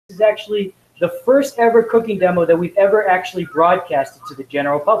is actually the first ever cooking demo that we've ever actually broadcasted to the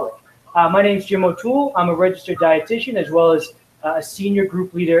general public. My name is Jim O'Toole. I'm a registered dietitian as well as a senior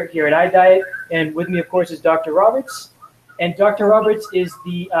group leader here at iDiet. And with me, of course, is Dr. Roberts. And Dr. Roberts is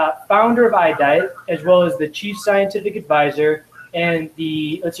the founder of iDiet, as well as the chief scientific advisor and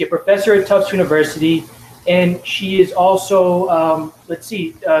a professor at Tufts University. And she is also,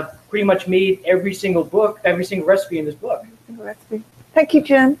 pretty much made every single recipe in this book. Thank you,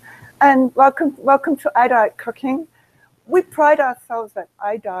 Jim. And welcome to iDiet Cooking. We pride ourselves at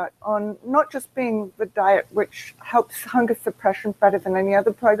iDiet on not just being the diet which helps hunger suppression better than any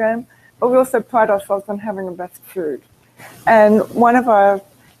other program, but we also pride ourselves on having the best food. And one of our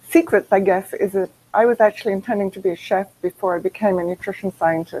secrets, I guess, is that I was actually intending to be a chef before I became a nutrition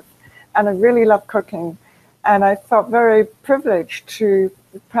scientist. And I really love cooking. And I felt very privileged to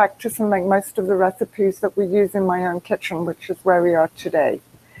practice and make most of the recipes that we use in my own kitchen, which is where we are today.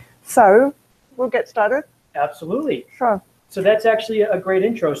 So we'll get started. Absolutely. Sure. So that's actually a great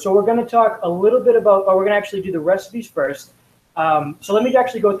intro. So we're going to talk a little bit about, we're going to actually do the recipes first. So let me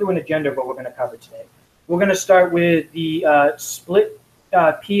actually go through an agenda of what we're going to cover today. We're going to start with the split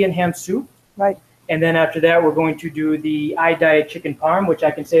pea and ham soup. Right. And then after that, we're going to do the iDiet chicken parm, which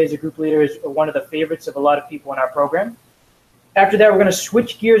I can say as a group leader is one of the favorites of a lot of people in our program. After that, we're going to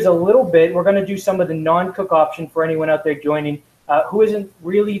switch gears a little bit. We're going to do some of the non-cook option for anyone out there joining who isn't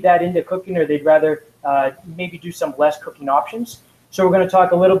really that into cooking, or they'd rather maybe do some less cooking options. So we're going to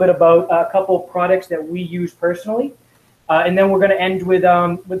talk a little bit about a couple of products that we use personally. And then we're going to end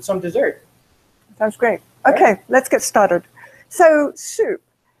with some dessert. Sounds great. Okay, let's get started. So soup.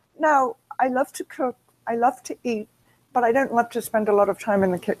 Now, I love to cook, I love to eat, but I don't love to spend a lot of time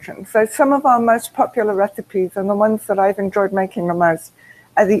in the kitchen. So some of our most popular recipes and the ones that I've enjoyed making the most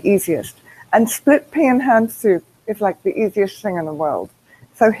are the easiest. And split pea and ham soup is like the easiest thing in the world.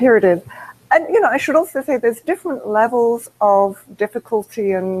 So here it is. And I should also say there's different levels of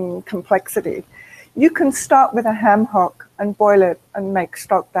difficulty and complexity. You can start with a ham hock and boil it and make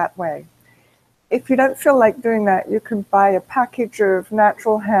stock that way. If you don't feel like doing that, you can buy a package of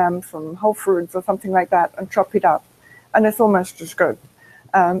natural ham from Whole Foods or something like that and chop it up, and it's almost as good.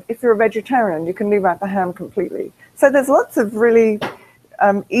 If you're a vegetarian, you can leave out the ham completely. So there's lots of really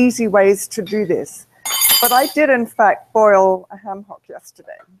easy ways to do this. But I did, in fact, boil a ham hock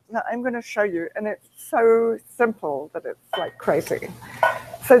yesterday. Now, I'm going to show you, and it's so simple that it's like crazy.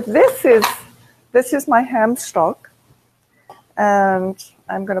 So this is my ham stock, and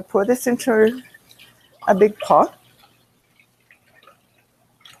I'm going to pour this into a big pot.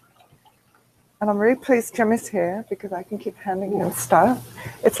 And I'm really pleased Jim is here because I can keep handing him stuff.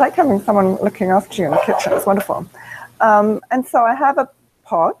 It's like having someone looking after you in the kitchen. It's wonderful. And so I have a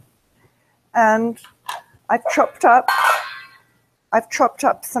pot, and I've chopped up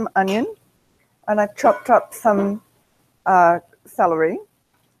some onion, and I've chopped up some celery.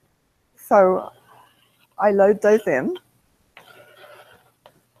 So I load those in.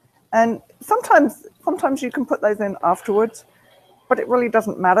 And sometimes you can put those in afterwards, but it really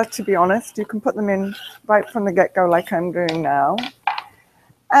doesn't matter, to be honest. You can put them in right from the get-go like I'm doing now.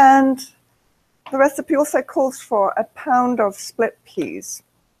 And the recipe also calls for a pound of split peas.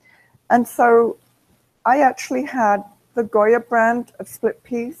 And so I actually had the Goya brand of split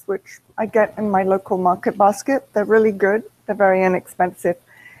peas, which I get in my local market basket. They're really good. They're very inexpensive.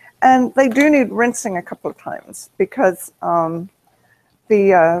 And they do need rinsing a couple of times because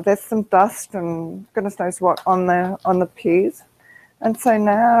there's some dust and goodness knows what on the peas. And so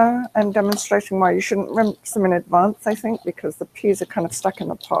now I'm demonstrating why you shouldn't rinse them in advance, I think, because the peas are kind of stuck in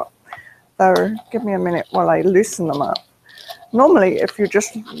the pot. So give me a minute while I loosen them up. Normally, if you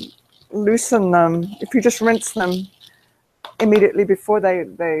just loosen them, if you just rinse them immediately before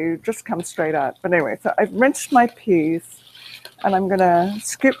they just come straight out. But anyway, so I've rinsed my peas, and I'm going to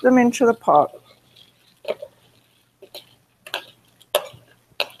scoop them into the pot.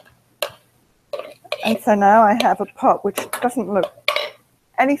 And so now I have a pot which doesn't look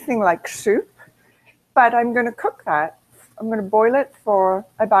anything like soup, but I'm going to cook that. I'm going to boil it for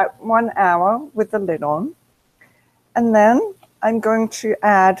about 1 hour with the lid on. And then I'm going to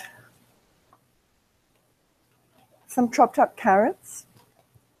add some chopped up carrots.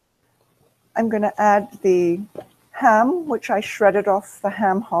 I'm going to add the ham, which I shredded off the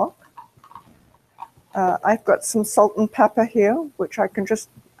ham hock. I've got some salt and pepper here, which I can just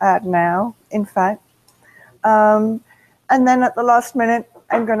add now, in fact. And then at the last minute,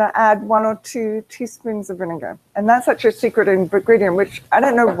 I'm going to add 1 or 2 teaspoons of vinegar. And that's such a secret ingredient, which I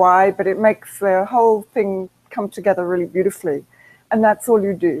don't know why, but it makes the whole thing come together really beautifully. And that's all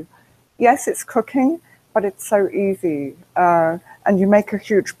you do. Yes, it's cooking, but it's so easy. and you make a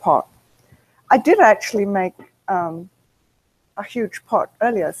huge pot. I did actually make a huge pot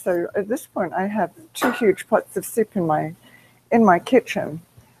earlier, so at this point I have 2 huge pots of soup in my kitchen.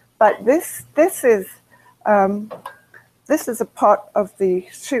 But this is a pot of the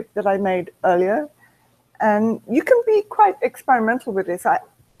soup that I made earlier, and you can be quite experimental with this.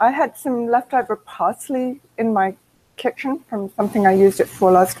 I had some leftover parsley in my kitchen from something I used it for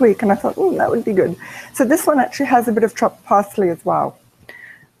last week, and I thought, that would be good. So this one actually has a bit of chopped parsley as well.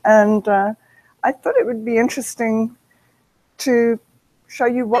 And I thought it would be interesting to show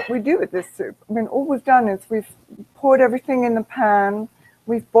you what we do with this soup. I mean, all we've done is we've poured everything in the pan,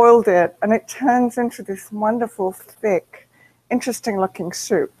 we've boiled it, and it turns into this wonderful, thick, interesting looking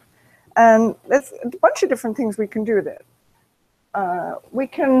soup. And there's a bunch of different things we can do with it. We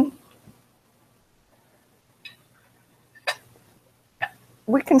can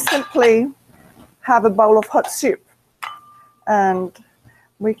simply have a bowl of hot soup, and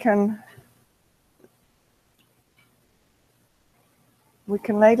we can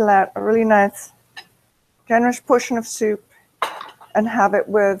ladle out a really nice, generous portion of soup and have it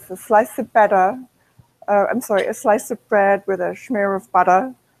with a slice of a slice of bread with a smear of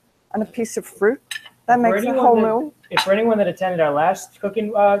butter and a piece of fruit. That makes a whole meal. For anyone that attended our last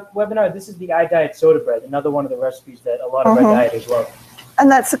cooking webinar, this is the iDiet soda bread, another one of the recipes that a lot of iDieters love. And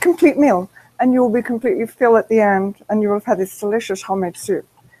that's a complete meal, and you will be completely full at the end, and you will have had this delicious homemade soup.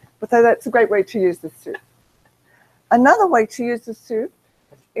 But that's a great way to use this soup. Another way to use the soup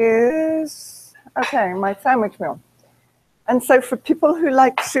is, my sandwich meal. And so for people who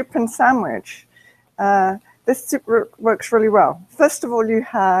like soup and sandwich, this soup works really well. First of all, you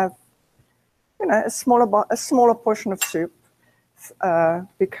have, a smaller portion of soup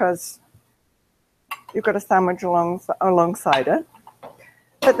because you've got a sandwich alongside it.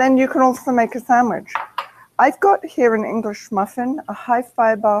 But then you can also make a sandwich. I've got here an English muffin, a high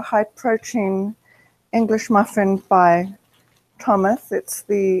fiber, high protein English muffin by Thomas. It's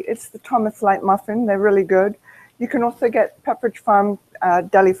the Thomas Light Muffin. They're really good. You can also get Pepperidge Farm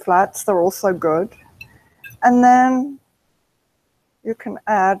deli flats. They're also good. And then you can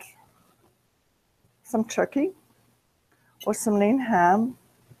add some turkey or some lean ham.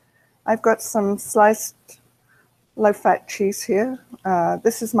 I've got some sliced low-fat cheese here.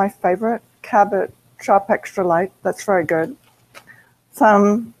 This is my favorite, Cabot Sharp Extra Light. That's very good.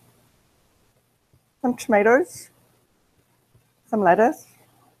 Some tomatoes, some lettuce.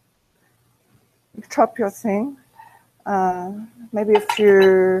 You chop your thing. Maybe a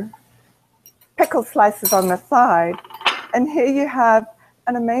few pickle slices on the side. And here you have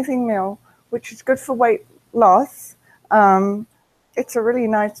an amazing meal, which is good for weight loss. It's a really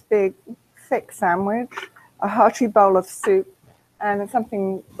nice, big, thick sandwich, a hearty bowl of soup, and it's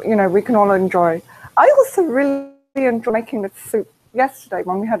something, we can all enjoy. I also really enjoyed making the soup yesterday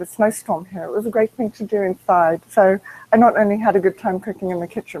when we had a snowstorm here. It was a great thing to do inside. So I not only had a good time cooking in the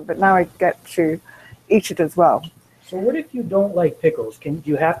kitchen, but now I get to eat it as well. So what if you don't like pickles? Do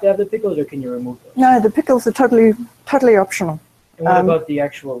you have to have the pickles, or can you remove those? No, the pickles are totally optional. And what about the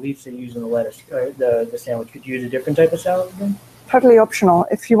actual leaves that you use in the lettuce, or the sandwich? Could you use a different type of salad then? Totally optional.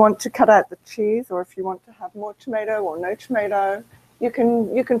 If you want to cut out the cheese, or if you want to have more tomato or no tomato, you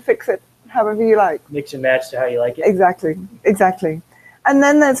can fix it however you like. Mix and match to how you like it. Exactly. And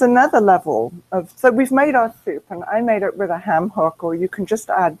then there's another level so we've made our soup, and I made it with a ham hook, or you can just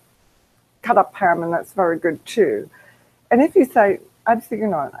add cut up ham, and that's very good too. And if you say, absolutely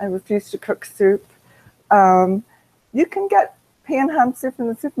not, I refuse to cook soup, you can get pea and ham soup in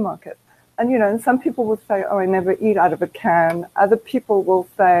the supermarket. And, some people will say, oh, I never eat out of a can. Other people will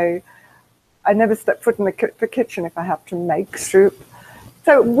say, I never step foot in the kitchen if I have to make soup.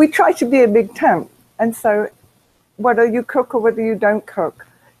 So we try to be a big tent. And so whether you cook or whether you don't cook,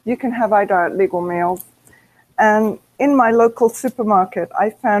 you can have iDiet legal meals. And in my local supermarket, I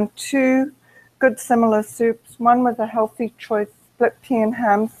found 2 good similar soups. One was a healthy choice split pea and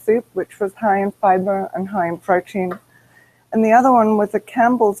ham soup, which was high in fiber and high in protein. And the other one was a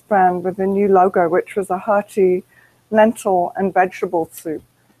Campbell's brand with a new logo, which was a hearty lentil and vegetable soup.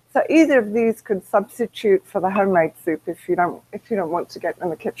 So either of these could substitute for the homemade soup if you don't want to get in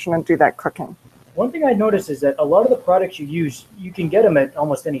the kitchen and do that cooking. One thing I noticed is that a lot of the products you use, you can get them at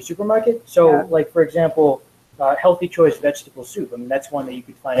almost any supermarket. So, like for example, Healthy Choice vegetable soup. I mean, that's one that you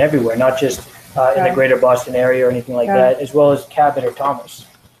could find everywhere, not just in the greater Boston area or anything like that, as well as Cabot or Thomas.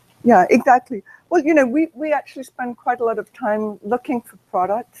 Yeah, exactly. Well, we actually spend quite a lot of time looking for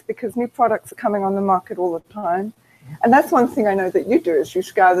products because new products are coming on the market all the time. And that's one thing I know that you do is you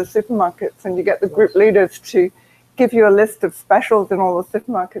scour the supermarkets and you get the group leaders to give you a list of specials in all the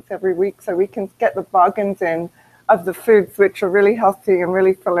supermarkets every week so we can get the bargains in of the foods, which are really healthy and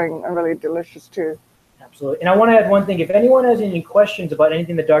really filling and really delicious too. Absolutely. And I want to add one thing. If anyone has any questions about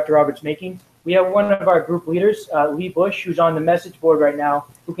anything that Dr. Robert's making, we have one of our group leaders, Lee Bush, who's on the message board right now,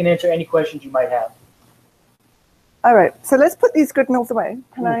 who can answer any questions you might have. All right, so let's put these good meals away.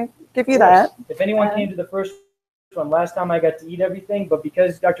 Can I give you that? If anyone came to the first one, last time I got to eat everything, but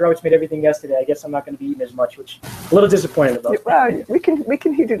because Dr. Roberts made everything yesterday, I guess I'm not going to be eating as much, which I'm a little disappointed about. Well, we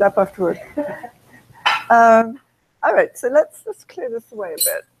can heat it up afterwards. All right, so let's clear this away a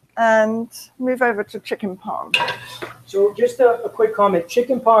bit and move over to chicken parm. So just a quick comment.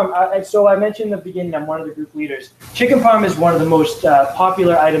 Chicken parm, so I mentioned in the beginning, I'm one of the group leaders. Chicken parm is one of the most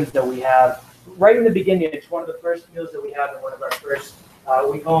popular items that we have. Right in the beginning, it's one of the first meals that we have in one of our first,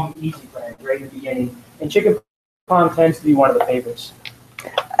 we call them easy plans, right in the beginning. And chicken parm tends to be one of the favorites.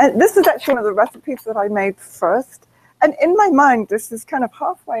 And this is actually one of the recipes that I made first. And in my mind, this is kind of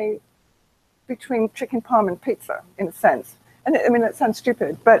halfway between chicken parm and pizza, in a sense. And I mean, it sounds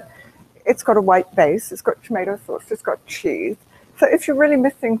stupid, but it's got a white base, it's got tomato sauce, it's got cheese. So if you're really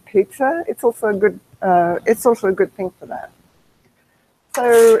missing pizza, it's also a good thing for that.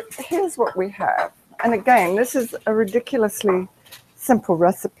 So here's what we have. And again, this is a ridiculously simple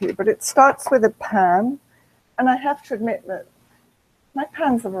recipe, but it starts with a pan. And I have to admit that my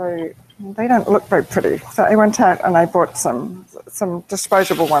pans are they don't look very pretty. So I went out and I bought some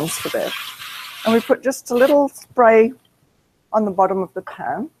disposable ones for this. And we put just a little spray on the bottom of the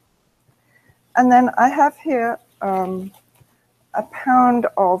pan. And then I have here a pound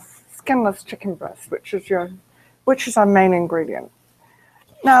of skinless chicken breast, which is our main ingredient.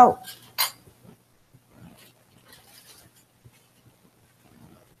 Now,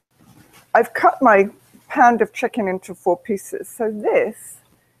 I've cut my pound of chicken into 4 pieces. So this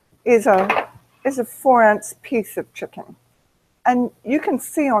is a 4-ounce piece of chicken. And you can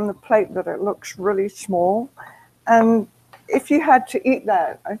see on the plate that it looks really small. And if you had to eat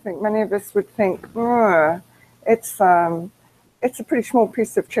that, I think many of us would think, it's a pretty small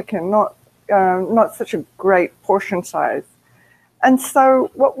piece of chicken, not such a great portion size. And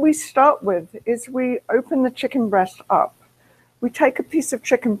so what we start with is we open the chicken breast up. We take a piece of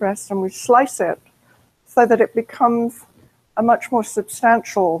chicken breast and we slice it so that it becomes a much more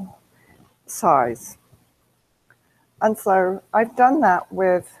substantial size. And so I've done that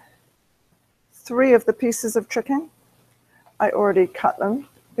with 3 of the pieces of chicken. I already cut them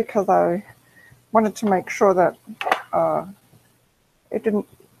because I wanted to make sure that it didn't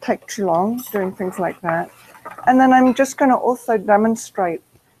take too long doing things like that. And then I'm just going to also demonstrate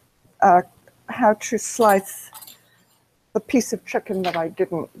how to slice the piece of chicken that I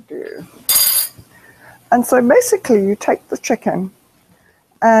didn't do. And so basically you take the chicken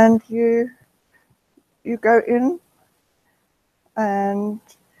and you go in and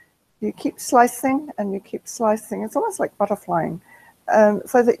you keep slicing and you keep slicing. It's almost like butterflying,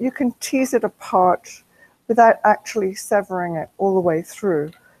 so that you can tease it apart without actually severing it all the way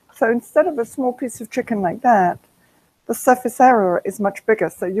through. So instead of a small piece of chicken like that, the surface area is much bigger.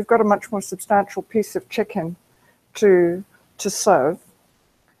 So you've got a much more substantial piece of chicken to serve.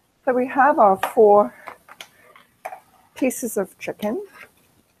 So we have our 4 pieces of chicken.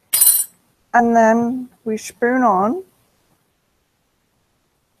 And then we spoon on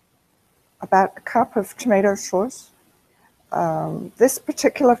about a cup of tomato sauce. This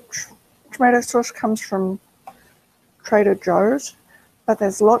particular tomato sauce comes from Trader Joe's, but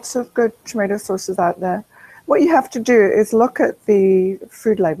there's lots of good tomato sauces out there. What you have to do is look at the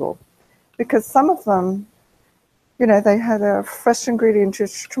food label, because some of them, you know, they have a fresh ingredient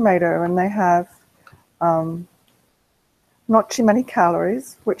is tomato, and they have not too many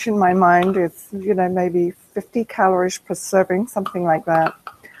calories, which in my mind is, you know, maybe 50 calories per serving, something like that.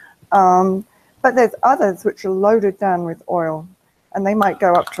 But there's others which are loaded down with oil, and they might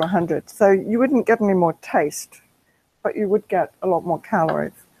go up to 100. So you wouldn't get any more taste, but you would get a lot more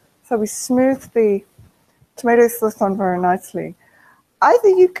calories. So we smooth the tomato sauce on very nicely. Either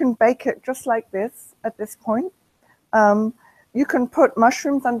you can bake it just like this at this point. You can put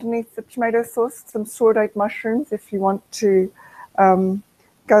mushrooms underneath the tomato sauce, some sauteed mushrooms, if you want to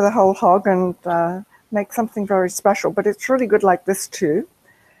go the whole hog and make something very special. But it's really good like this too.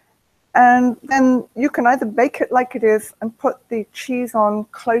 And then you can either bake it like it is and put the cheese on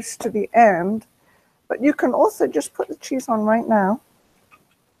close to the end, but you can also just put the cheese on right now.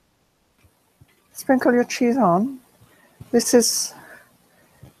 Sprinkle your cheese on. This is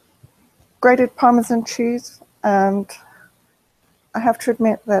grated Parmesan cheese, and I have to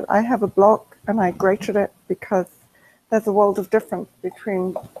admit that I have a block and I grated it because there's a world of difference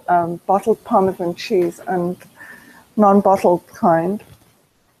between bottled Parmesan cheese and non-bottled kind.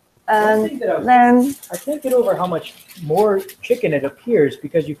 And then I can't get over how much more chicken it appears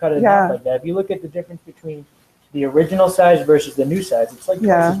because you cut it in half like that. If you look at the difference between the original size versus the new size, it's like twice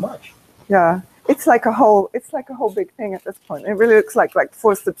as much. Yeah, it's like a whole big thing at this point. It really looks like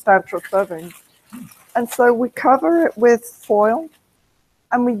 4 substantial servings. And so we cover it with foil,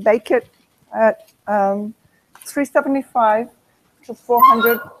 and we bake it at 375 to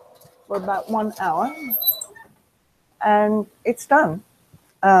 400 for about 1 hour, and it's done.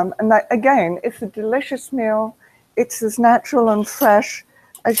 And that, again, it's a delicious meal. It's as natural and fresh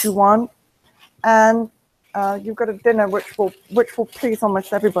as you want, and you've got a dinner which will please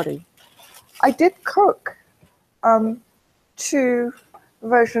almost everybody. I did cook 2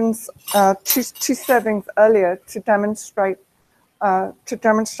 versions, 2 servings earlier to demonstrate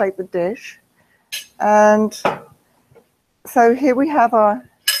the dish, and so here we have our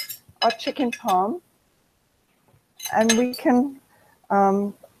chicken parm, and we can.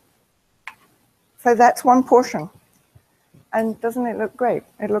 So that's 1 portion, and doesn't it look great?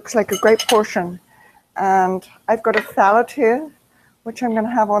 It looks like a great portion. And I've got a salad here, which I'm going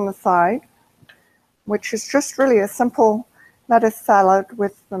to have on the side, which is just really a simple lettuce salad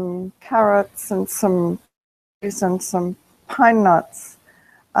with some carrots and some pine nuts.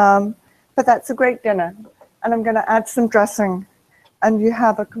 But that's a great dinner. And I'm going to add some dressing, and you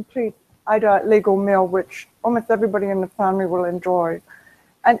have a complete iDiet legal meal, which almost everybody in the family will enjoy.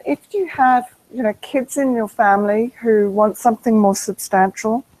 And if you have, kids in your family who want something more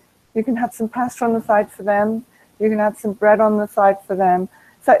substantial, you can have some pasta on the side for them. You can have some bread on the side for them.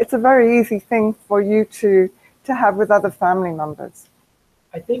 So it's a very easy thing for you to have with other family members.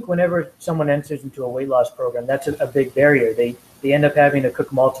 I think whenever someone enters into a weight loss program, that's a big barrier. They end up having to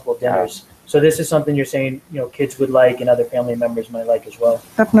cook multiple dinners. So this is something you're saying, kids would like and other family members might like as well.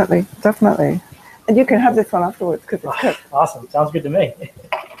 Definitely, definitely. And you can have this one afterwards because it's cooked. Awesome. Sounds good to me.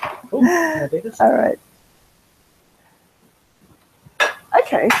 Ooh, can I take this? All right.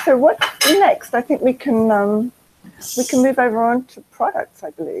 Okay, so what's next? I think we can move over on to products, I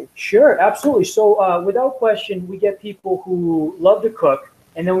believe. Sure, absolutely. So without question, we get people who love to cook,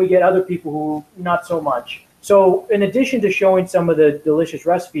 and then we get other people who not so much. So in addition to showing some of the delicious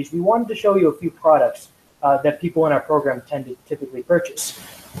recipes, we wanted to show you a few products that people in our program tend to typically purchase.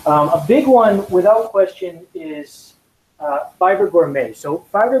 A big one, without question, is Fiber Gourmet. So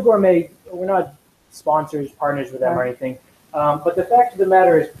Fiber Gourmet, we're not sponsors, partners with them or anything, but the fact of the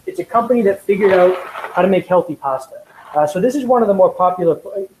matter is it's a company that figured out how to make healthy pasta. So this is one of the more popular,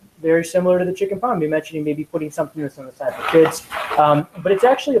 very similar to the chicken parm. You mentioned maybe putting something that's on the side for kids, but it's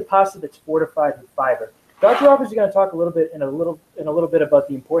actually a pasta that's fortified with fiber. Dr. Roberts is going to talk a little bit in a little bit about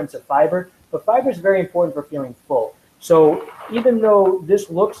the importance of fiber, but fiber is very important for feeling full. So even though this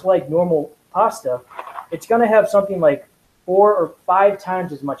looks like normal pasta, it's going to have something like 4 or 5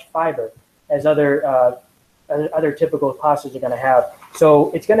 times as much fiber as other typical pastas are going to have. So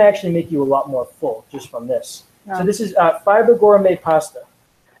it's going to actually make you a lot more full just from this. Yeah. So this is Fiber Gourmet pasta.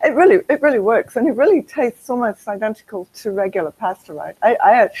 It really works, and it really tastes almost identical to regular pasta, right?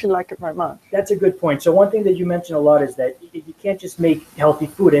 I actually like it very much. That's a good point. So one thing that you mentioned a lot is that you can't just make healthy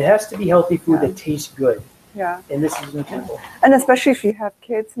food. It has to be healthy food that tastes good. Yeah. And this is an example. And especially if you have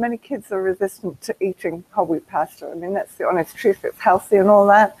kids, many kids are resistant to eating whole wheat pasta. I mean, that's the honest truth. It's healthy and all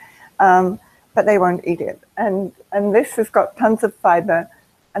that, but they won't eat it. And this has got tons of fiber,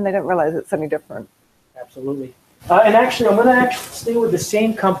 and they don't realize it's any different. Absolutely. And actually, I'm going to stay with the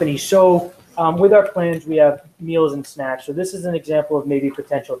same company. So with our plans, we have meals and snacks. So this is an example of maybe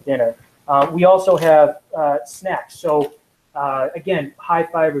potential dinner. We also have snacks. So again, high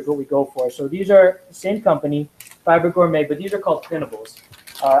fiber is what we go for. So these are the same company, Fiber Gourmet, but these are called Thinables.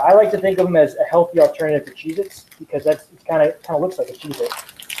 I like to think of them as a healthy alternative to Cheez-Its because it kind of looks like a Cheez-It.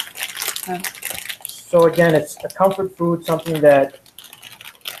 So again, it's a comfort food, something that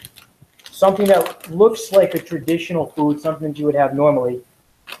looks like a traditional food, something that you would have normally.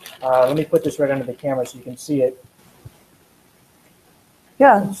 Let me put this right under the camera so you can see it.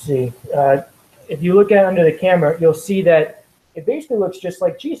 Yeah. Let's see. If you look at it under the camera, you'll see that it basically looks just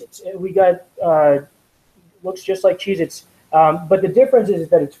like Cheez-Its. Looks just like Cheez-Its, but the difference is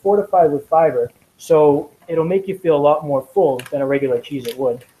that it's fortified with fiber, so it'll make you feel a lot more full than a regular Cheez-It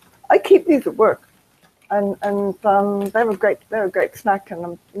would. I keep these at work. And they're a great snack in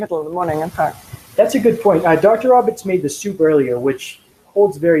the middle of the morning, in fact. That's a good point. Dr. Roberts made the soup earlier, which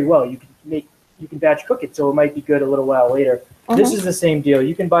holds very well. You can batch cook it, so it might be good a little while later. This is the same deal.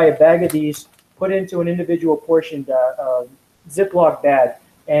 You can buy a bag of these, put it into an individual portioned Ziploc bag,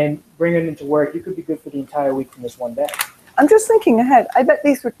 and bring it into work. You could be good for the entire week from this one bag. I'm just thinking ahead. I bet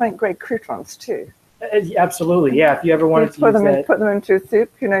these would make great croutons too. Absolutely, yeah. If you ever wanted to use that. Put them into a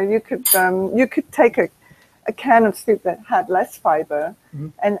soup. You know, you could take a can of soup that had less fiber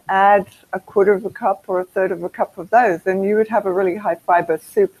and add a quarter of a cup or a third of a cup of those, and you would have a really high fiber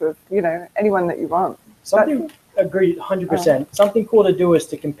soup of, you know, anyone that you want. Agreed, 100%. Something cool to do is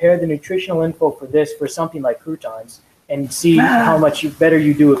to compare the nutritional info for this for something like croutons and see how much better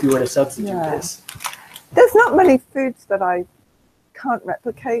you do if you were to substitute this. There's not many foods that I can't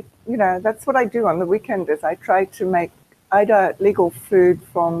replicate. You know, that's what I do on the weekend is I try to make iDiet legal food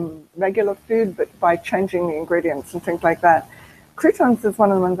from regular food, but by changing the ingredients and things like that. Croutons is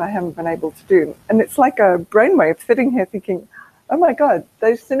one of the ones I haven't been able to do. And it's like a brainwave sitting here thinking, oh my God,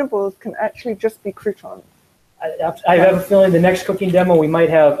 those Cinnaballs can actually just be croutons. I have a feeling the next cooking demo, we might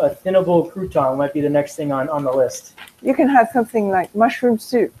have a Thinnable crouton might be the next thing on the list. You can have something like mushroom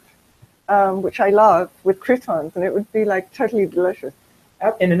soup, which I love, with croutons, and it would be like totally delicious.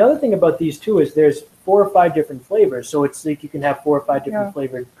 And another thing about these too is there's 4 or 5 different flavors. So it's like you can have 4 or 5 different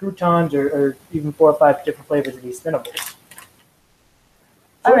flavored croutons or even 4 or 5 different flavors of these Thinnables.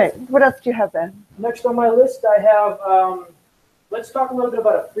 All right, what else do you have then? Next on my list, I have, let's talk a little bit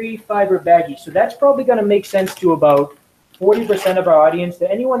about a free fiber baggie. So that's probably going to make sense to about 40% of our audience. That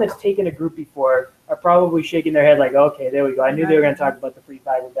anyone that's taken a group before are probably shaking their head like, okay, there we go. I knew they were going to talk about the free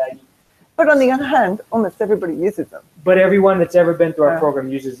fiber baggie. But on the other hand, almost everybody uses them. But everyone that's ever been through our program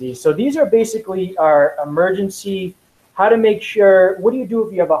uses these. So these are basically our emergency, how to make sure, what do you do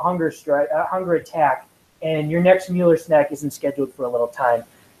if you have a hunger attack and your next meal or snack isn't scheduled for a little time?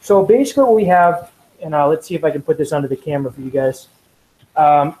 So basically what we have, and let's see if I can put this onto the camera for you guys.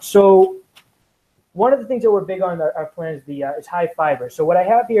 So one of the things that we're big on our plan is high fiber. So what I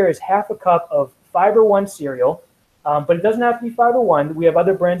have here is half a cup of Fiber One cereal. But it doesn't have to be Fiber One. We have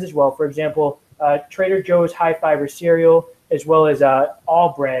other brands as well. For example, Trader Joe's high fiber cereal, as well as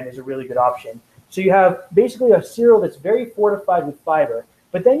All Brand is a really good option. So you have basically a cereal that's very fortified with fiber,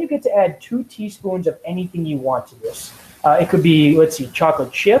 but then you get to add 2 teaspoons of anything you want to this. It could be, let's see,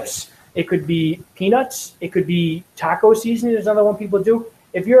 chocolate chips. It could be peanuts. It could be taco seasoning is another one people do.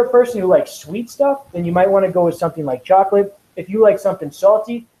 If you're a person who likes sweet stuff, then you might want to go with something like chocolate. If you like something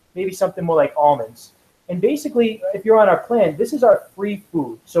salty, maybe something more like almonds. And basically, if you're on our plan, this is our free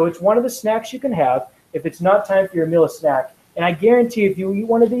food. So it's one of the snacks you can have if it's not time for your meal or snack. And I guarantee if you eat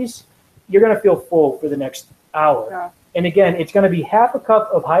one of these, you're going to feel full for the next hour. Yeah. And again, it's going to be half a cup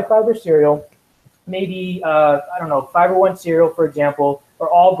of high fiber cereal, maybe, I don't know, Fiber One cereal, for example, or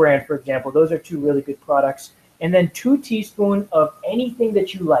All Brand, for example. Those are 2 really good products. And then 2 teaspoons of anything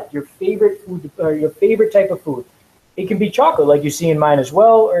that you like, your favorite food or your favorite type of food. It can be chocolate, like you see in mine as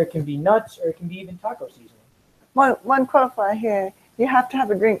well, or it can be nuts, or it can be even taco seasoning. One qualifier here, you have to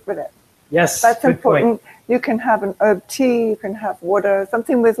have a drink with it. Yes, that's good important. Point. You can have an herb tea, you can have water,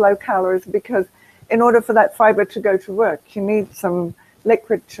 something with low calories, because in order for that fiber to go to work, you need some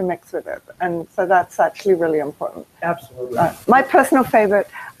liquid to mix with it. And so that's actually really important. Absolutely. My personal favorite,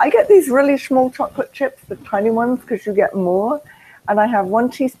 I get these really small chocolate chips, the tiny ones, because you get more. And I have 1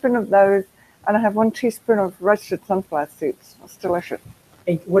 teaspoon of those. And I have 1 teaspoon of roasted sunflower seeds. It's delicious.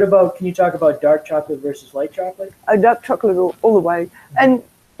 And what about, can you talk about dark chocolate versus light chocolate? Dark chocolate all the way. And,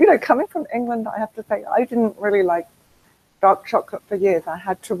 you know, coming from England, I have to say, I didn't really like dark chocolate for years. I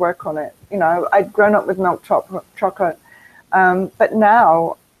had to work on it. You know, I'd grown up with milk chocolate. But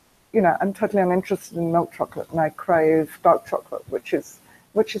now, you know, I'm totally uninterested in milk chocolate, and I crave dark chocolate, which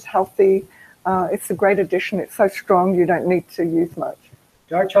is healthy. It's a great addition. It's so strong, you don't need to use much.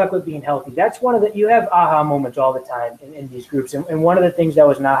 Dark chocolate being healthy. That's one of the, you have aha moments all the time in these groups. And one of the things that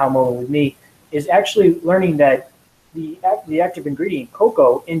was an aha moment with me is actually learning that the active ingredient,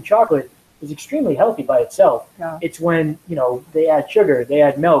 cocoa, in chocolate is extremely healthy by itself. Yeah. It's when, you know, they add sugar, they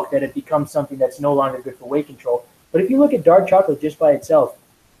add milk, that it becomes something that's no longer good for weight control. But if you look at dark chocolate just by itself,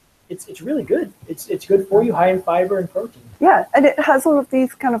 it's really good. It's good for you, high in fiber and protein. Yeah, and it has all of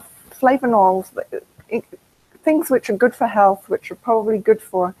these kind of flavonols, things which are good for health, which are probably good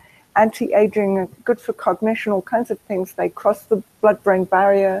for anti-aging, good for cognition, all kinds of things. They cross the blood-brain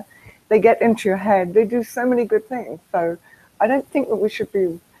barrier. They get into your head. They do so many good things. So I don't think that we should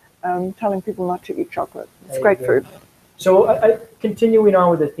be telling people not to eat chocolate. It's great food. So continuing on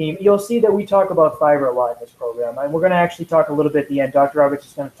with the theme, you'll see that we talk about fiber a lot in this program. And we're going to actually talk a little bit at the end. Dr. Roberts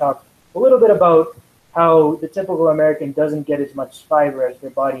is going to talk a little bit about how the typical American doesn't get as much fiber as their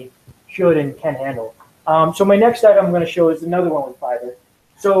body should and can handle. So my next item I'm going to show is another one with fiber.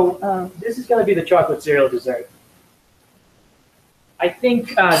 So this is going to be the chocolate cereal dessert. I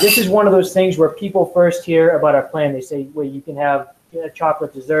think this is one of those things where people first hear about our plan. They say, well, you can have a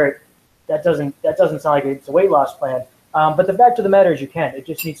chocolate dessert. That doesn't sound like it's a weight loss plan. But the fact of the matter is you can. It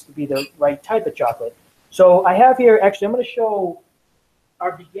just needs to be the right type of chocolate. So I have here, actually, I'm going to show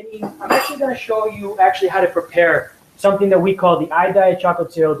our beginning. I'm actually going to show you actually how to prepare something that we call the iDiet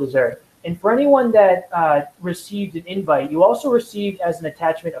chocolate cereal dessert. And for anyone that received an invite, you also received as an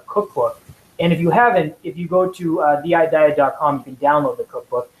attachment a cookbook. And if you haven't, if you go to theidiet.com, you can download the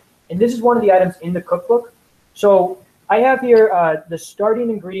cookbook. And this is one of the items in the cookbook. So I have here the starting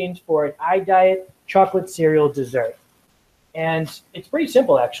ingredients for an iDiet chocolate cereal dessert. And it's pretty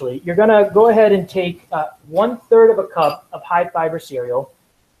simple, actually. You're going to go ahead and take 1/3 of a cup of high fiber cereal.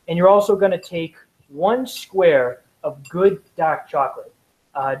 And you're also going to take 1 square of good dark chocolate.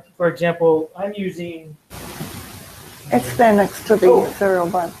 For example, I'm using... It's there next to the cereal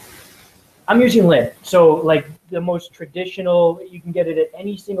bun. I'm using Lindt. So like the most traditional, you can get it at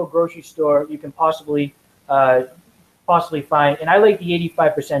any single grocery store you can possibly find. And I like the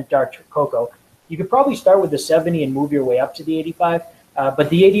 85% dark cocoa. You could probably start with the 70 and move your way up to the 85. But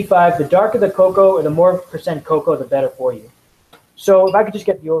the 85, the darker the cocoa or the more percent cocoa, the better for you. So if I could just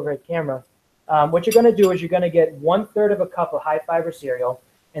get the overhead camera, what you're going to do is you're going to get 1/3 of a cup of high fiber cereal,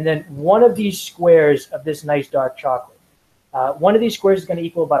 and then 1 of these squares of this nice dark chocolate. 1 of these squares is going to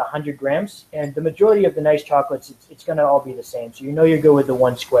equal about 100 grams, and the majority of the nice chocolates, it's going to all be the same. So you know you're good with the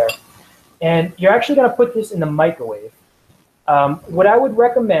 1 square. And you're actually going to put this in the microwave. What I would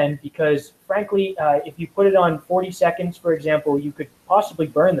recommend, because frankly, if you put it on 40 seconds, for example, you could possibly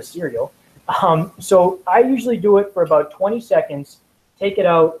burn the cereal. So I usually do it for about 20 seconds, take it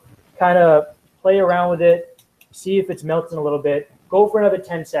out, kind of play around with it, see if it's melting a little bit, go for another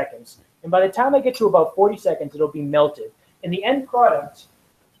 10 seconds. And by the time I get to about 40 seconds, it'll be melted. And the end product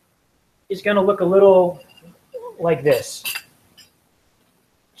is going to look a little like this.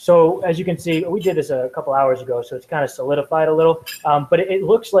 So as you can see, we did this a couple hours ago, so it's kind of solidified a little. But it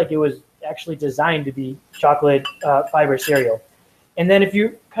looks like it was actually designed to be chocolate fiber cereal. And then if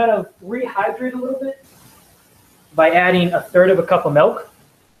you kind of rehydrate a little bit by adding 1/3 of a cup of milk,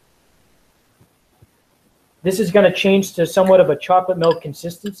 this is going to change to somewhat of a chocolate milk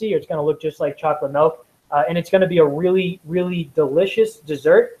consistency. It's going to look just like chocolate milk. And it's going to be a really, really delicious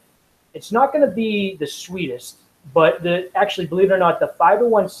dessert. It's not going to be the sweetest, but actually, believe it or not, the Fiber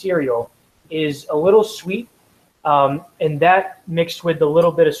One cereal is a little sweet. And that mixed with a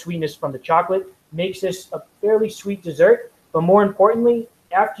little bit of sweetness from the chocolate makes this a fairly sweet dessert. But more importantly,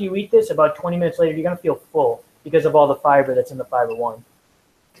 after you eat this, about 20 minutes later, you're going to feel full because of all the fiber that's in the Fiber One.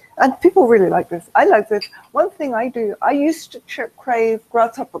 And people really like this. I like this. One thing I do, I used to crave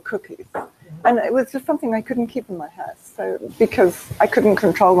grasshopper cookies. And it was just something I couldn't keep in my house, so because I couldn't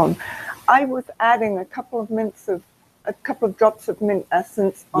control them. I was adding a couple of drops of mint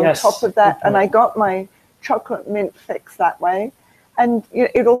essence on top of that, and I got my chocolate mint fix that way. And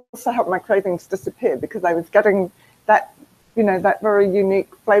it also helped my cravings disappear because I was getting that, that very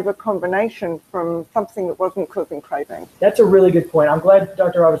unique flavor combination from something that wasn't causing cravings. That's a really good point. I'm glad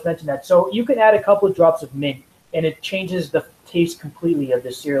Dr. Roberts mentioned that. So you can add a couple of drops of mint, and it changes the taste completely of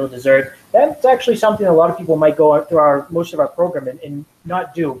the cereal dessert. That's actually something a lot of people might go through most of our program and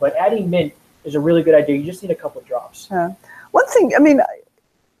not do. But adding mint is a really good idea. You just need a couple of drops. Yeah. One thing,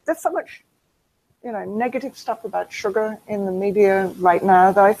 there's so much, negative stuff about sugar in the media right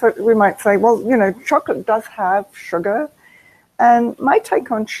now that I thought we might say, well, chocolate does have sugar. And my take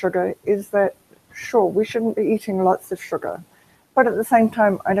on sugar is that, sure, we shouldn't be eating lots of sugar. But at the same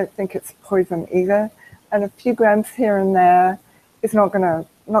time, I don't think it's poison either. And a few grams here and there is not going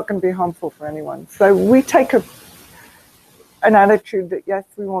to be harmful for anyone. So we take an attitude that, yes,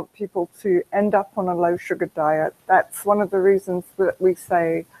 we want people to end up on a low sugar diet. That's one of the reasons that we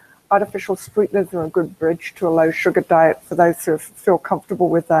say artificial sweeteners are a good bridge to a low sugar diet for those who feel comfortable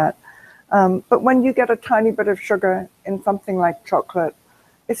with that. But when you get a tiny bit of sugar in something like chocolate,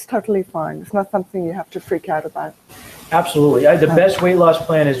 it's totally fine. It's not something you have to freak out about. Absolutely. The best weight loss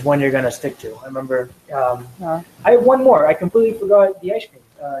plan is one you're going to stick to. I remember, I have one more. I completely forgot the ice cream.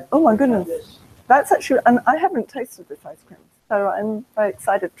 Oh my goodness. That's actually, and I haven't tasted this ice cream, so I'm very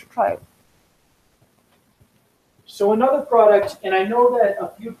excited to try it. So another product, and I know that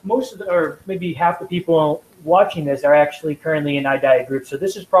or maybe half the people watching this are actually currently in iDiet groups. So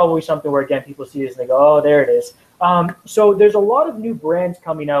this is probably something where, again, people see this and they go, oh, there it is. So there's a lot of new brands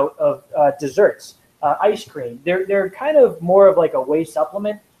coming out of desserts. Ice cream. They're kind of more of like a whey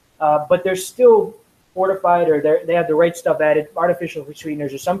supplement, but they're still fortified, or they have the right stuff added, artificial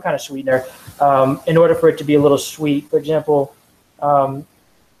sweeteners or some kind of sweetener, in order for it to be a little sweet. For example,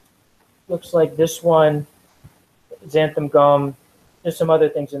 looks like this one, xanthan gum. There's some other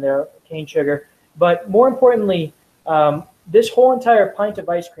things in there, cane sugar. But more importantly, this whole entire pint of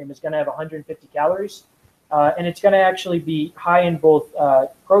ice cream is going to have 150 calories. And it's going to actually be high in both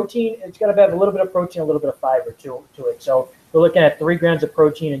protein. It's going to have a little bit of protein, a little bit of fiber to it. So we're looking at 3 grams of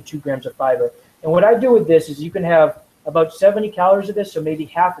protein and 2 grams of fiber. And what I do with this is you can have about 70 calories of this, so maybe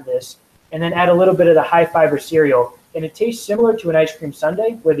half of this, and then add a little bit of the high fiber cereal. And it tastes similar to an ice cream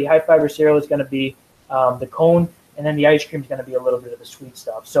sundae, where the high fiber cereal is going to be the cone, and then the ice cream is going to be a little bit of the sweet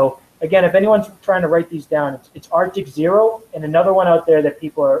stuff. So again, if anyone's trying to write these down, it's Arctic Zero, and another one out there that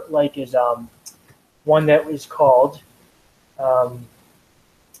people are like is one that is called,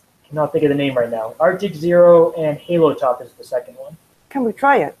 cannot think of the name right now. Arctic Zero and Halo Top is the second one. Can we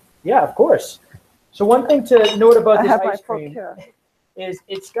try it? Yeah, of course. So one thing to note about this ice cream is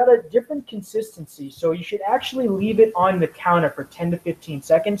it's got a different consistency. So you should actually leave it on the counter for 10 to 15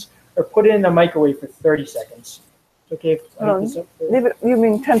 seconds or put it in the microwave for 30 seconds. Okay. Leave it, you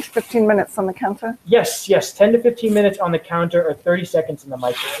mean 10 to 15 minutes on the counter? Yes, 10 to 15 minutes on the counter or 30 seconds in the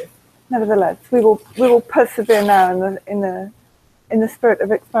microwave. Nevertheless, we will persevere now in the spirit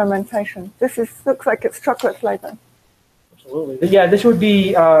of experimentation. Looks like it's chocolate flavor. Absolutely. Yeah, this would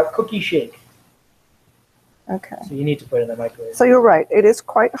be cookie shake. Okay. So you need to put it in the microwave. So you're right. It is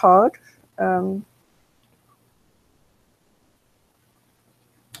quite hard.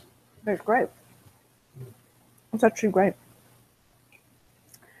 It's great. It's actually great.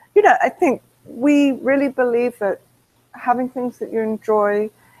 You know, I think we really believe that having things that you enjoy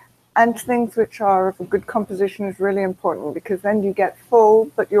and things which are of a good composition is really important, because then you get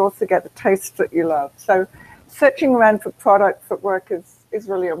full, but you also get the taste that you love. So searching around for products that work is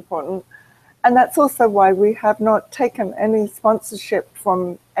really important. And that's also why we have not taken any sponsorship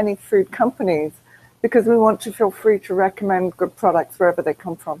from any food companies, because we want to feel free to recommend good products wherever they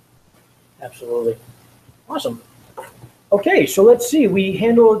come from. Absolutely. Awesome. Okay, so let's see. We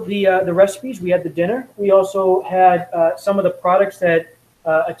handled the recipes. We had the dinner. We also had some of the products that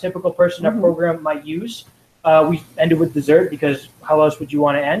a typical person in our program might use. We ended with dessert, because how else would you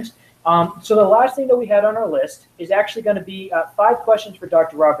want to end? So the last thing that we had on our list is actually going to be 5 questions for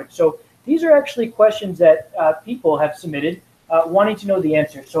Dr. Roberts. So these are actually questions that people have submitted wanting to know the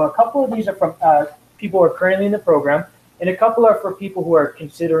answer. So a couple of these are from people who are currently in the program, and a couple are for people who are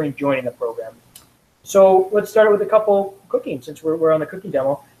considering joining the program. So let's start with a couple cooking, since we're on the cooking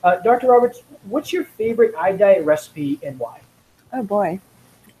demo. Dr. Roberts, what's your favorite iDiet recipe and why? Oh boy.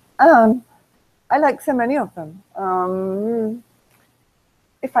 I like so many of them.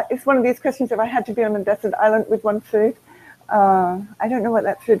 It's one of these questions, if I had to be on a desert island with one food, I don't know what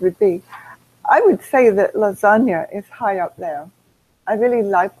that food would be. I would say that lasagna is high up there. I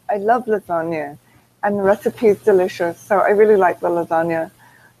love lasagna, and the recipe is delicious, so I really like the lasagna.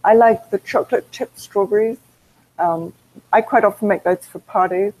 I like the chocolate chip strawberries. I quite often make those for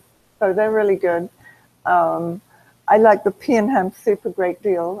parties, so they're really good. I like the pea and ham soup a great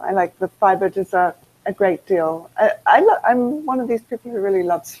deal. I like the fiber dessert a great deal. I'm one of these people who really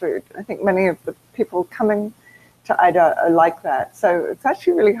loves food. I think many of the people coming to iDiet are like that. So it's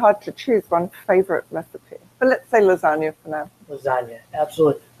actually really hard to choose one favorite recipe. But let's say lasagna for now. Lasagna,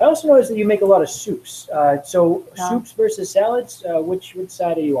 absolutely. I also noticed that you make a lot of soups. Soups versus salads, which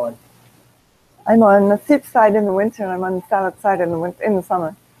side are you on? I'm on the soup side in the winter, and I'm on the salad side in the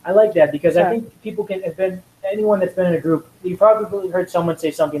summer. I like that, because I think people anyone that's been in a group, you probably heard someone say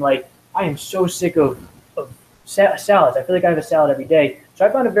something like, I am so sick of salads. I feel like I have a salad every day. So I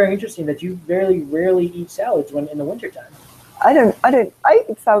found it very interesting that you very rarely eat salads when in the wintertime. I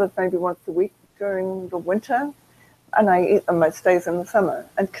eat salads maybe once a week during the winter, and I eat them most days in the summer.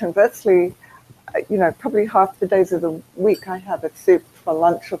 And conversely, you know, probably half the days of the week I have a soup for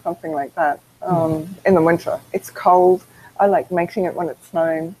lunch or something like that in the winter. It's cold. I like making it when it's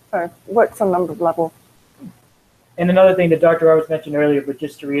snowing. So it works on a number of levels. And another thing that Dr. Roberts mentioned earlier, but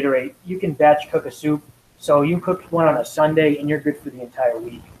just to reiterate, you can batch cook a soup. So you cook one on a Sunday, and you're good for the entire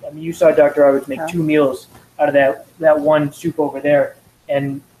week. I mean, you saw Dr. Roberts make 2 meals out of that one soup over there,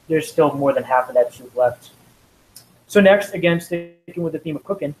 and there's still more than half of that soup left. So next, again, sticking with the theme of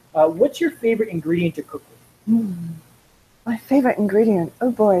cooking, what's your favorite ingredient to cook with? My favorite ingredient?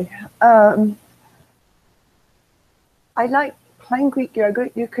 Oh boy. I like plain Greek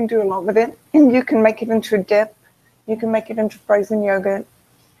yogurt. You can do a lot with it. You can make it into a dip. You can make it into frozen yogurt.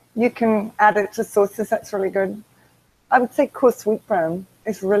 You can add it to sauces. That's really good. I would say coarse wheat bran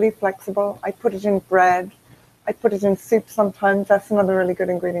is really flexible. I put it in bread. I put it in soup sometimes. That's another really good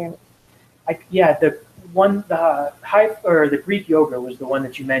ingredient. The Greek yogurt was the one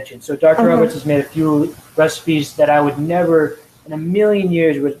that you mentioned. So Dr. Roberts has made a few recipes that I would never in a million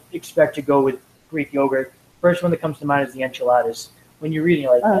years would expect to go with Greek yogurt. First one that comes to mind is the enchiladas. When you read it,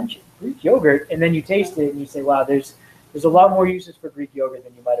 you're like, Greek yogurt, and then you taste it and you say, wow, there's there's a lot more uses for Greek yogurt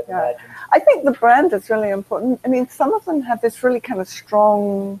than you might have imagined. I think the brand is really important. I mean, some of them have this really kind of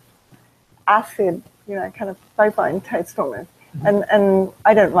strong acid, kind of bovine taste on it. And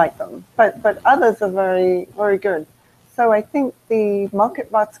I don't like them, but others are very, very good. So I think the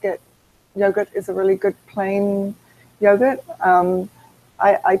Market Basket yogurt is a really good plain yogurt.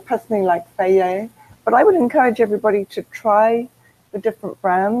 I personally like Feuillet, but I would encourage everybody to try the different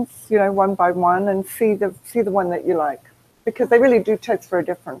brands, one by one, and see the one that you like, because they really do taste very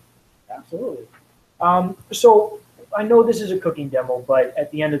different. Absolutely. So I know this is a cooking demo, but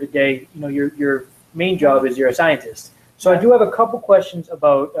at the end of the day, your main job is you're a scientist. So I do have a couple questions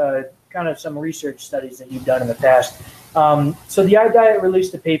about kind of some research studies that you've done in the past. So the iDiet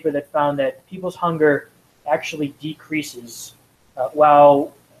released a paper that found that people's hunger actually decreases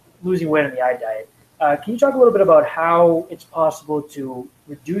while losing weight on the iDiet. Can you talk a little bit about how it's possible to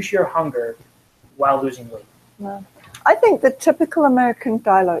reduce your hunger while losing weight? I think the typical American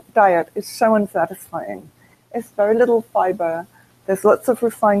diet is so unsatisfying. It's very little fiber, there's lots of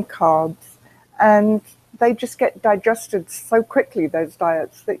refined carbs, and they just get digested so quickly, those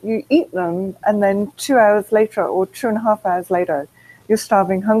diets, that you eat them and then 2 hours later or 2.5 hours later, you're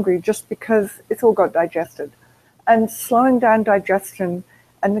starving hungry just because it's all got digested. And slowing down digestion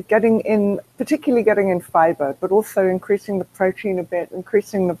and particularly getting in fiber, but also increasing the protein a bit,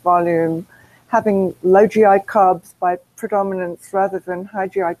 increasing the volume, having low GI carbs by predominance rather than high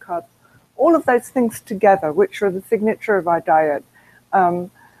GI carbs, all of those things together, which are the signature of our diet,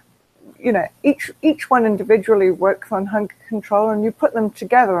 each one individually works on hunger control, and you put them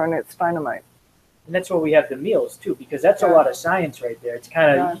together and it's dynamite. And that's where we have the meals too, because that's a lot of science right there. It's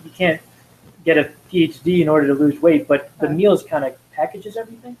kind of, you can't get a PhD in order to lose weight, but the meals kind of packages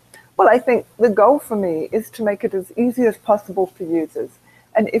everything. Well, I think the goal for me is to make it as easy as possible for users.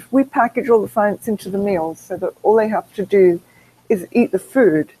 And if we package all the science into the meals so that all they have to do is eat the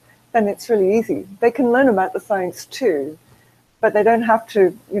food, then it's really easy. They can learn about the science too, but they don't have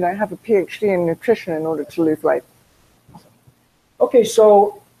to, have a PhD in nutrition in order to lose weight. Okay,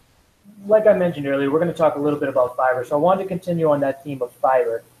 so like I mentioned earlier, we're going to talk a little bit about fiber. So I wanted to continue on that theme of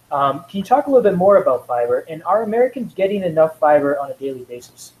fiber. Can you talk a little bit more about fiber? And are Americans getting enough fiber on a daily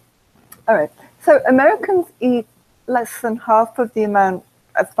basis? All right. So Americans eat less than half of the amount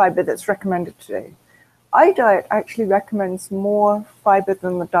of fiber that's recommended today. iDiet actually recommends more fiber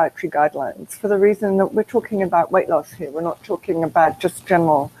than the dietary guidelines for the reason that we're talking about weight loss here. We're not talking about just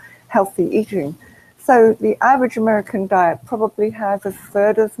general healthy eating. So the average American diet probably has a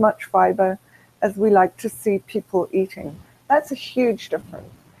third as much fiber as we like to see people eating. That's a huge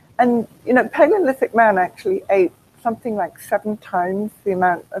difference. And, Paleolithic man actually ate something like 7 times the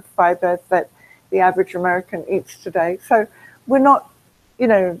amount of fiber that the average American eats today. So we're not,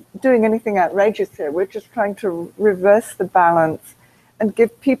 doing anything outrageous here. We're just trying to reverse the balance and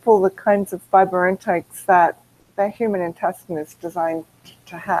give people the kinds of fiber intakes that their human intestine is designed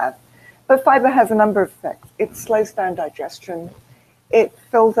to have. But fiber has a number of effects. It slows down digestion. It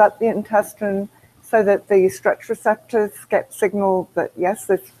fills up the intestine so that the stretch receptors get signaled that, yes,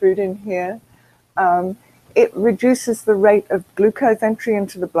 there's food in here. It reduces the rate of glucose entry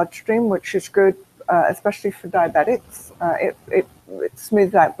into the bloodstream, which is good, especially for diabetics. It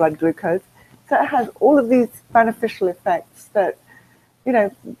smooths out blood glucose. So it has all of these beneficial effects that,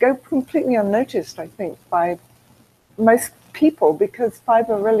 go completely unnoticed, I think, by most people, because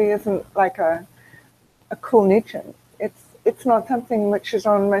fiber really isn't like a cool nutrient. It's not something which is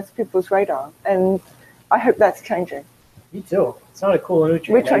on most people's radar, and I hope that's changing. Me too. It's not a cool nutrient.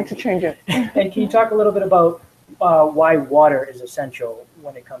 We're trying to change it. And can you talk a little bit about why water is essential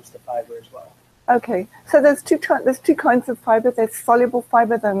when it comes to fiber as well? Okay, so there's two kinds of fiber. There's soluble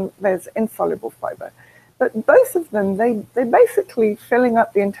fiber, then there's insoluble fiber. But both of them, they're basically filling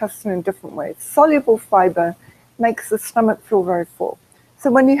up the intestine in different ways. Soluble fiber makes the stomach feel very full. So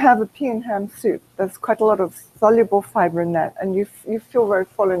when you have a pea and ham soup, there's quite a lot of soluble fiber in that, and you feel very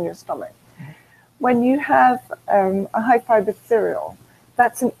full in your stomach. When you have a high fiber cereal,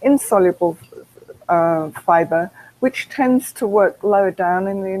 that's an insoluble fiber, which tends to work lower down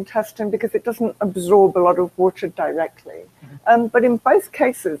in the intestine because it doesn't absorb a lot of water directly. But in both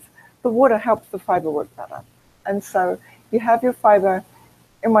cases, the water helps the fiber work better. And so you have your fiber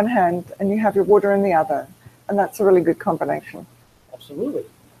in one hand and you have your water in the other, and that's a really good combination. Absolutely.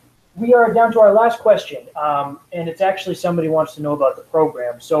 We are down to our last question, and it's actually somebody wants to know about the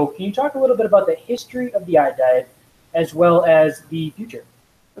program. So can you talk a little bit about the history of the iDiet as well as the future?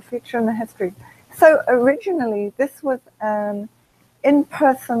 The future and the history. So originally, this was an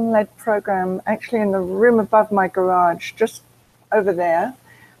in-person led program, actually in the room above my garage, just over there,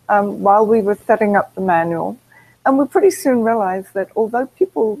 while we were setting up the manual. And we pretty soon realized that although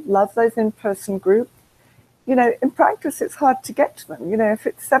people love those in-person groups, you know, in practice, it's hard to get to them. You know, if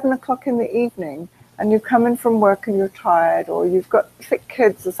it's 7 o'clock in the evening and you come in from work and you're tired, or you've got sick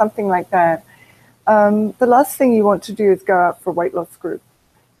kids or something like that, the last thing you want to do is go out for a weight loss group.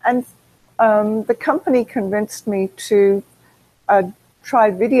 And the company convinced me to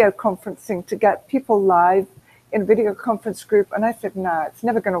try video conferencing to get people live in a video conference group. And I said, no, it's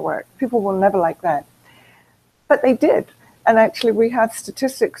never going to work. People will never like that. But they did. And actually, we have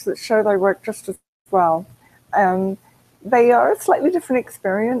statistics that show they work just as well. They are a slightly different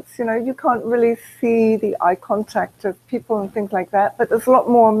experience. You know, you can't really see the eye contact of people and things like that, but there's a lot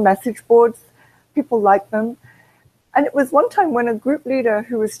more message boards. People like them. And it was one time when a group leader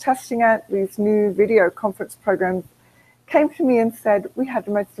who was testing out these new video conference programs came to me and said, we had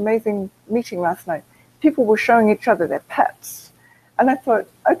the most amazing meeting last night. People were showing each other their pets. And I thought,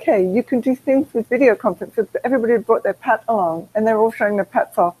 okay, you can do things with video conferences. Everybody had brought their pet along and they're all showing their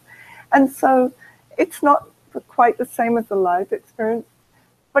pets off. And so it's not quite the same as the live experience,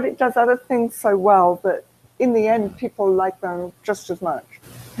 but it does other things so well that in the end, people like them just as much.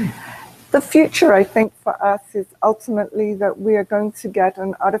 The future, I think, for us is ultimately that we are going to get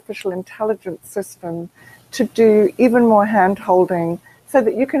an artificial intelligence system to do even more hand-holding so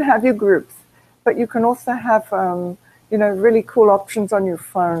that you can have your groups, but you can also have, you know, really cool options on your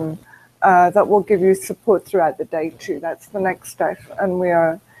phone that will give you support throughout the day too. That's the next step, and we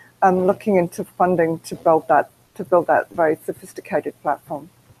are looking into funding to build that very sophisticated platform.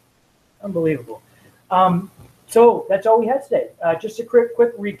 Unbelievable. So that's all we had today. Just a quick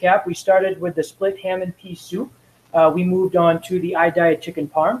recap. We started with the split ham and pea soup. We moved on to the iDiet chicken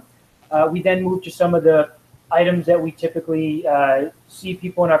parm. We then moved to some of the items that we typically see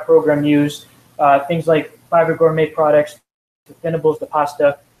people in our program use, things like Fiber Gourmet products, the Thinables, the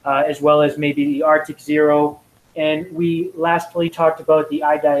pasta, as well as maybe the Arctic Zero. And we lastly talked about the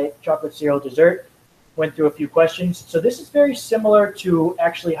iDiet chocolate cereal dessert, went through a few questions. So this is very similar to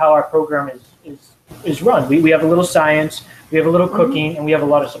actually how our program is run. We have a little science, we have a little cooking, and we have a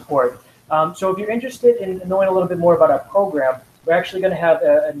lot of support. So if you're interested in knowing a little bit more about our program, we're actually going to have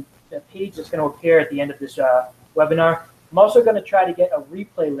a page that's going to appear at the end of this webinar. I'm also going to try to get a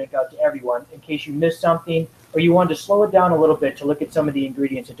replay link out to everyone in case you missed something or you wanted to slow it down a little bit to look at some of the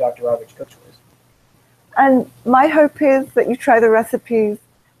ingredients that Dr. Roberts cooks with. And my hope is that you try the recipes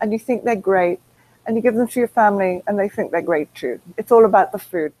and you think they're great, and you give them to your family and they think they're great too. It's all about the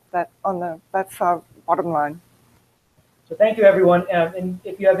food. That's our bottom line. So thank you, everyone. And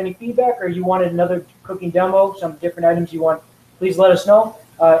if you have any feedback or you wanted another cooking demo, some different items you want, please let us know,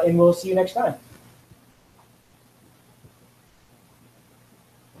 and we'll see you next time.